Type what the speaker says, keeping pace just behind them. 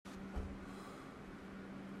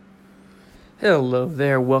Hello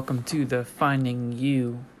there, welcome to the Finding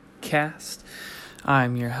You cast.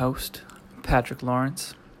 I'm your host, Patrick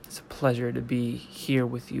Lawrence. It's a pleasure to be here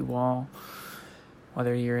with you all.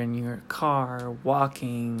 Whether you're in your car,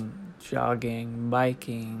 walking, jogging,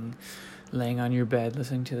 biking, laying on your bed,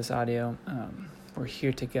 listening to this audio, we're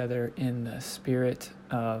here together in the spirit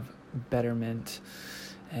of betterment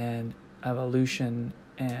and evolution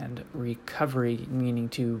and recovery, meaning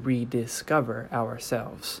to rediscover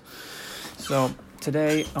ourselves. So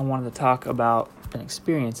today I wanted to talk about an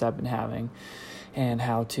experience I've been having and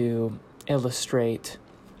how to illustrate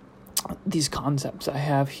these concepts I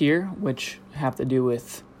have here, which have to do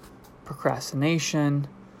with procrastination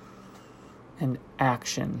and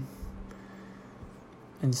action.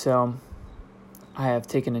 And so I have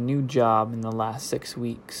taken a new job in the last 6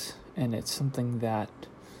 weeks, and it's something that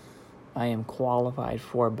I am qualified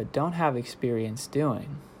for but don't have experience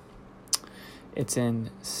doing. It's in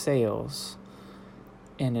sales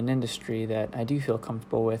in an industry that I do feel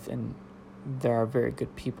comfortable with, and there are very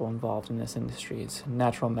good people involved in this industry. It's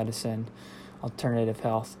natural medicine, alternative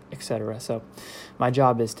health, etc. So my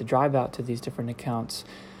job is to drive out to these different accounts,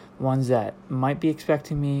 ones that might be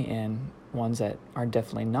expecting me and ones that are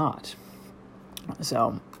definitely not.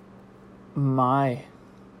 So my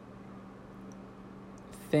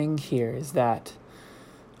thing here is that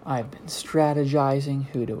I've been strategizing.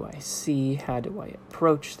 Who do I see? How do I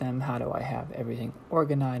approach them? How do I have everything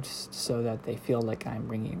organized so that they feel like I'm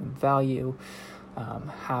bringing them value?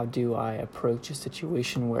 How do I approach a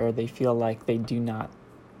situation where they feel like they do not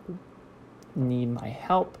need my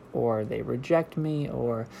help, or they reject me,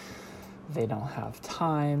 or they don't have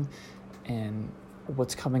time? And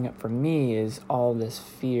what's coming up for me is all this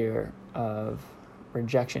fear of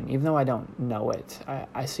rejection. Even though I don't know it,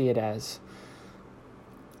 I see it as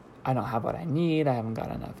I don't have what I need. I haven't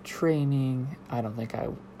got enough training. I don't think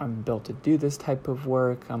I'm built to do this type of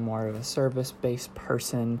work. I'm more of a service-based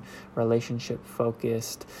person,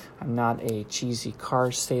 relationship-focused. I'm not a cheesy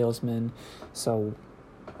car salesman. So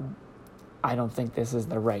I don't think this is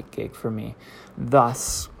the right gig for me.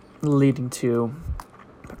 Thus, leading to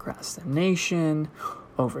procrastination,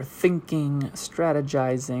 overthinking,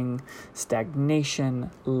 strategizing,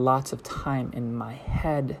 stagnation, lots of time in my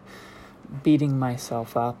head, beating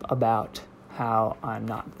myself up about how I'm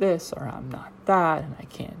not this or I'm not that and I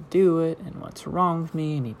can't do it and what's wrong with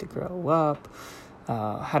me, I need to grow up,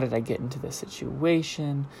 how did I get into this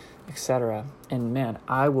situation, etc. And man,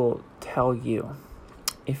 I will tell you,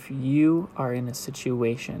 if you are in a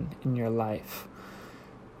situation in your life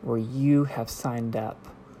where you have signed up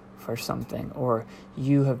for something, or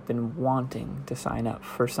you have been wanting to sign up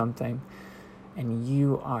for something, and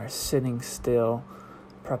you are sitting still,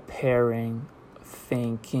 preparing,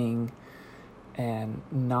 thinking, and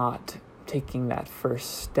not taking that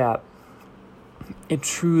first step, it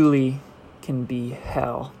truly can be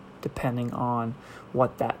hell, depending on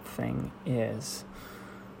what that thing is.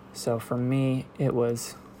 So for me, it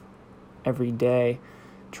was every day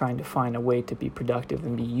trying to find a way to be productive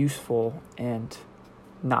and be useful, and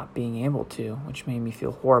not being able to, which made me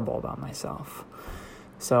feel horrible about myself.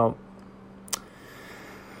 So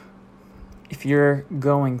if you're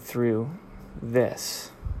going through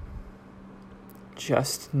this,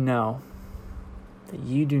 just know that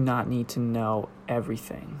you do not need to know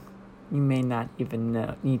everything. You may not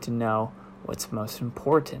even need to know what's most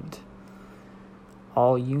important.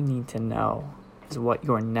 All you need to know is what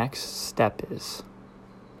your next step is.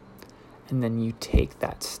 And then you take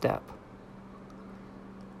that step.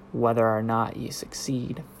 Whether or not you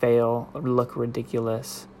succeed, fail, or look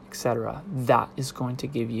ridiculous, etc., that is going to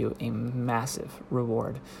give you a massive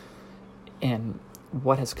reward. And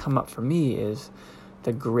what has come up for me is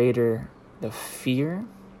the greater the fear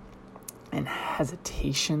and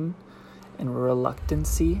hesitation and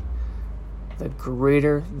reluctancy, the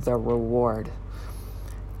greater the reward.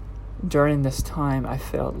 During this time, I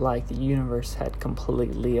felt like the universe had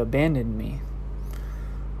completely abandoned me.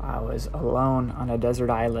 I was alone on a desert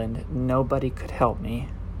island. Nobody could help me.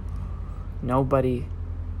 Nobody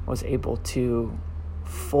was able to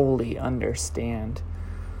fully understand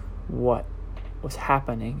what was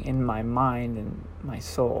happening in my mind and my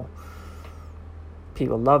soul.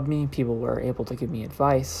 People loved me. People were able to give me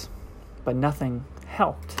advice, but nothing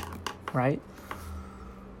helped, right?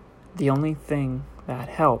 The only thing that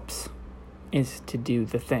helps is to do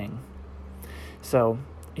the thing. So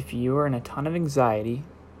if you are in a ton of anxiety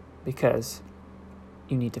because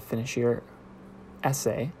you need to finish your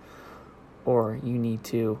essay, or you need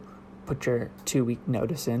to put your 2-week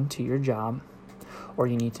notice in to your job, or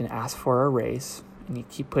you need to ask for a raise, and you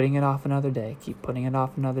keep putting it off another day,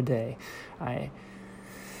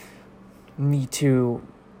 need to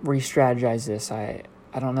re-strategize this, I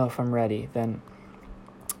don't know if I'm ready, then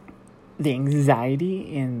the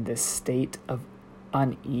anxiety and the state of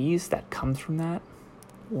unease that comes from that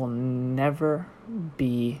will never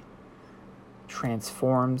be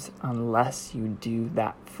transformed unless you do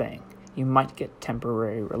that thing. You might get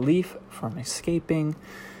temporary relief from escaping,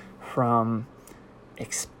 from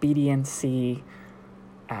expediency,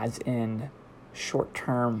 as in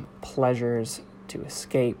short-term pleasures to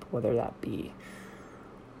escape, whether that be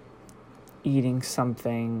eating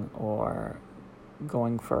something or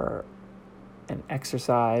going for an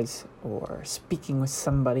exercise or speaking with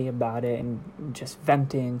somebody about it and just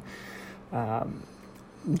venting,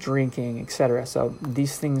 drinking, etc. So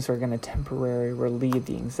these things are going to temporarily relieve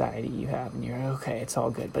the anxiety you have, and you're okay, it's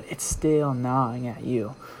all good, but it's still gnawing at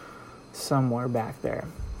you somewhere back there.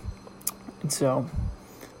 And so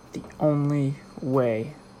the only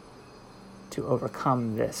way to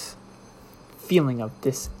overcome this feeling of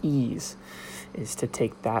dis-ease is to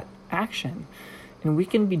take that action. And we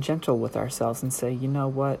can be gentle with ourselves and say, you know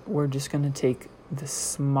what, we're just going to take the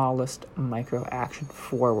smallest micro action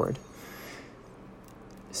forward.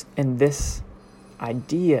 And this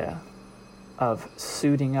idea of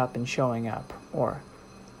suiting up and showing up, or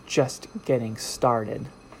just getting started,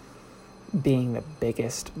 being the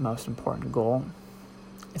biggest, most important goal,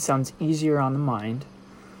 it sounds easier on the mind,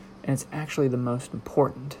 and it's actually the most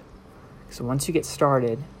important. So once you get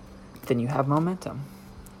started, then you have momentum.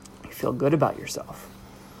 You feel good about yourself.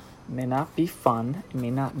 It may not be fun, it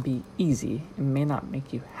may not be easy, it may not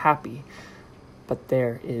make you happy, but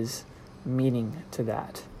there is meaning to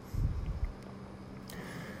that.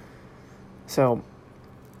 So,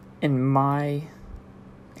 in my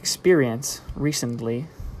experience recently,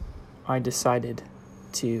 I decided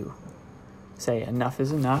to say enough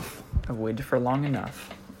is enough. I've waited for long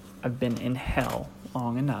enough. I've been in hell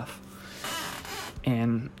long enough.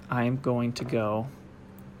 And I'm going to go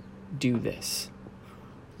do this.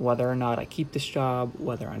 Whether or not I keep this job,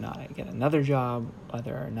 whether or not I get another job,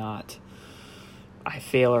 whether or not I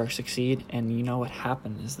fail or succeed. And you know what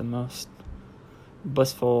happened is the most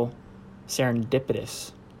blissful,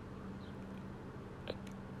 serendipitous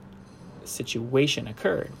situation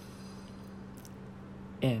occurred.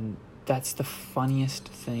 And that's the funniest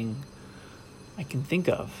thing I can think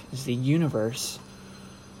of, is the universe,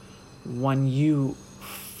 when you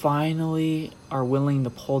finally are willing to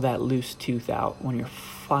pull that loose tooth out, when you're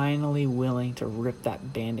finally willing to rip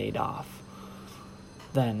that Band-Aid off,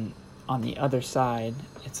 then on the other side,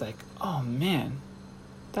 it's like, oh man,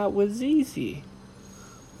 that was easy.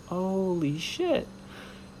 Holy shit.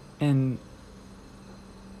 And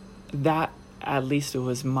that, at least it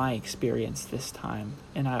was my experience this time.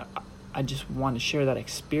 And I just want to share that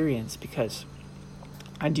experience because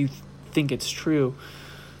I do think it's true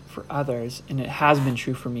for others, and it has been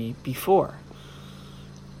true for me before.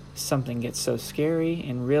 Something gets so scary,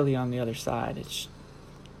 and really on the other side, it's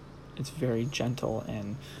very gentle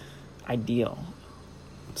and ideal.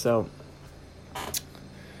 So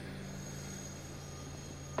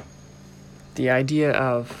the idea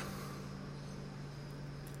of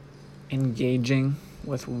engaging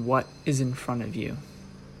with what is in front of you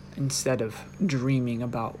instead of dreaming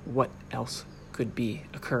about what else could be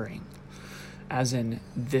occurring. As in,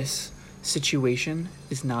 this situation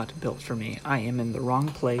is not built for me. I am in the wrong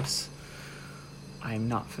place. I am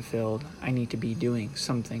not fulfilled. I need to be doing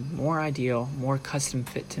something more ideal, more custom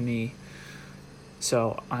fit to me.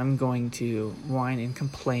 So I'm going to whine and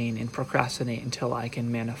complain and procrastinate until I can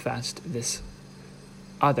manifest this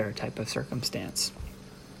other type of circumstance.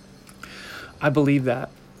 I believe that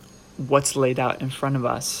what's laid out in front of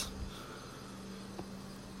us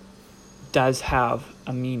does have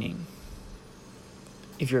a meaning.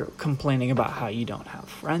 If you're complaining about how you don't have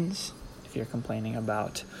friends, if you're complaining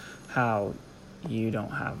about how you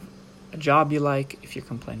don't have a job you like, if you're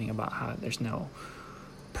complaining about how there's no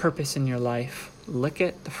purpose in your life, look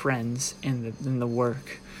at the friends and the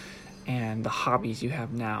work and the hobbies you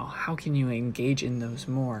have now. How can you engage in those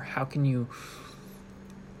more? How can you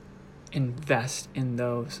invest in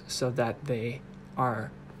those so that they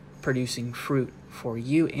are producing fruit for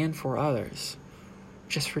you and for others,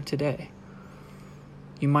 just for today?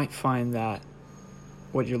 You might find that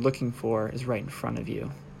what you're looking for is right in front of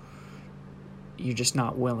you. You're just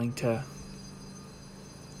not willing to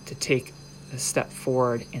take a step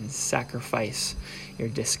forward and sacrifice your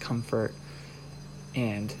discomfort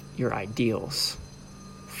and your ideals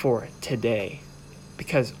for today.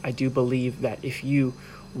 Because I do believe that if you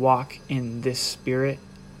walk in this spirit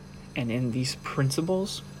and in these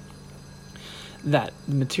principles, that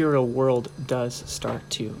the material world does start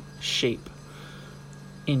to shape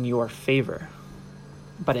in your favor.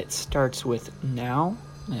 But it starts with now,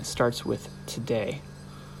 and it starts with today.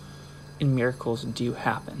 And miracles do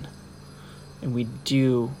happen. And we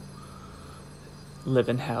do live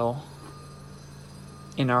in hell,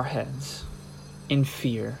 in our heads, in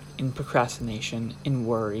fear, in procrastination, in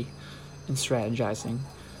worry, in strategizing.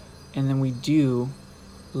 And then we do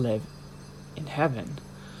live in heaven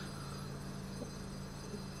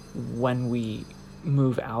when we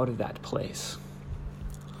move out of that place.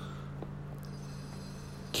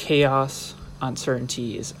 Chaos,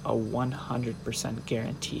 uncertainty is a 100%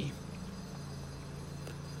 guarantee.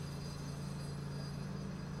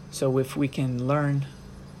 So if we can learn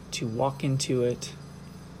to walk into it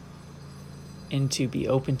and to be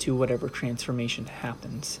open to whatever transformation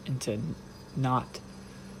happens and to not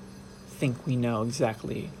think we know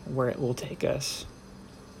exactly where it will take us,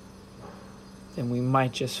 then we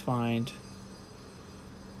might just find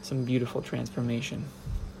some beautiful transformation.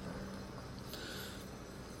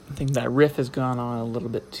 I think that riff has gone on a little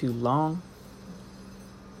bit too long.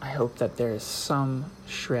 I hope that there is some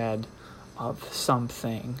shred of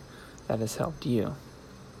something that has helped you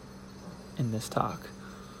in this talk.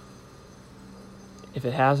 If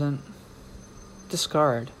it hasn't,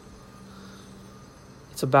 discard.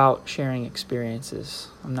 It's about sharing experiences.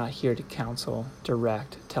 I'm not here to counsel,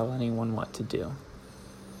 direct, tell anyone what to do.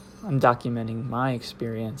 I'm documenting my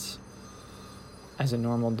experience as a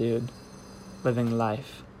normal dude living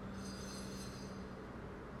life.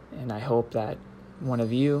 And I hope that one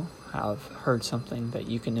of you have heard something that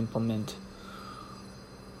you can implement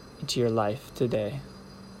into your life today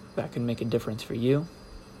that can make a difference for you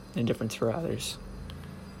and a difference for others.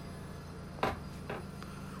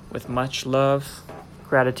 With much love,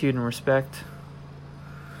 gratitude, and respect,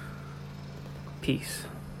 peace.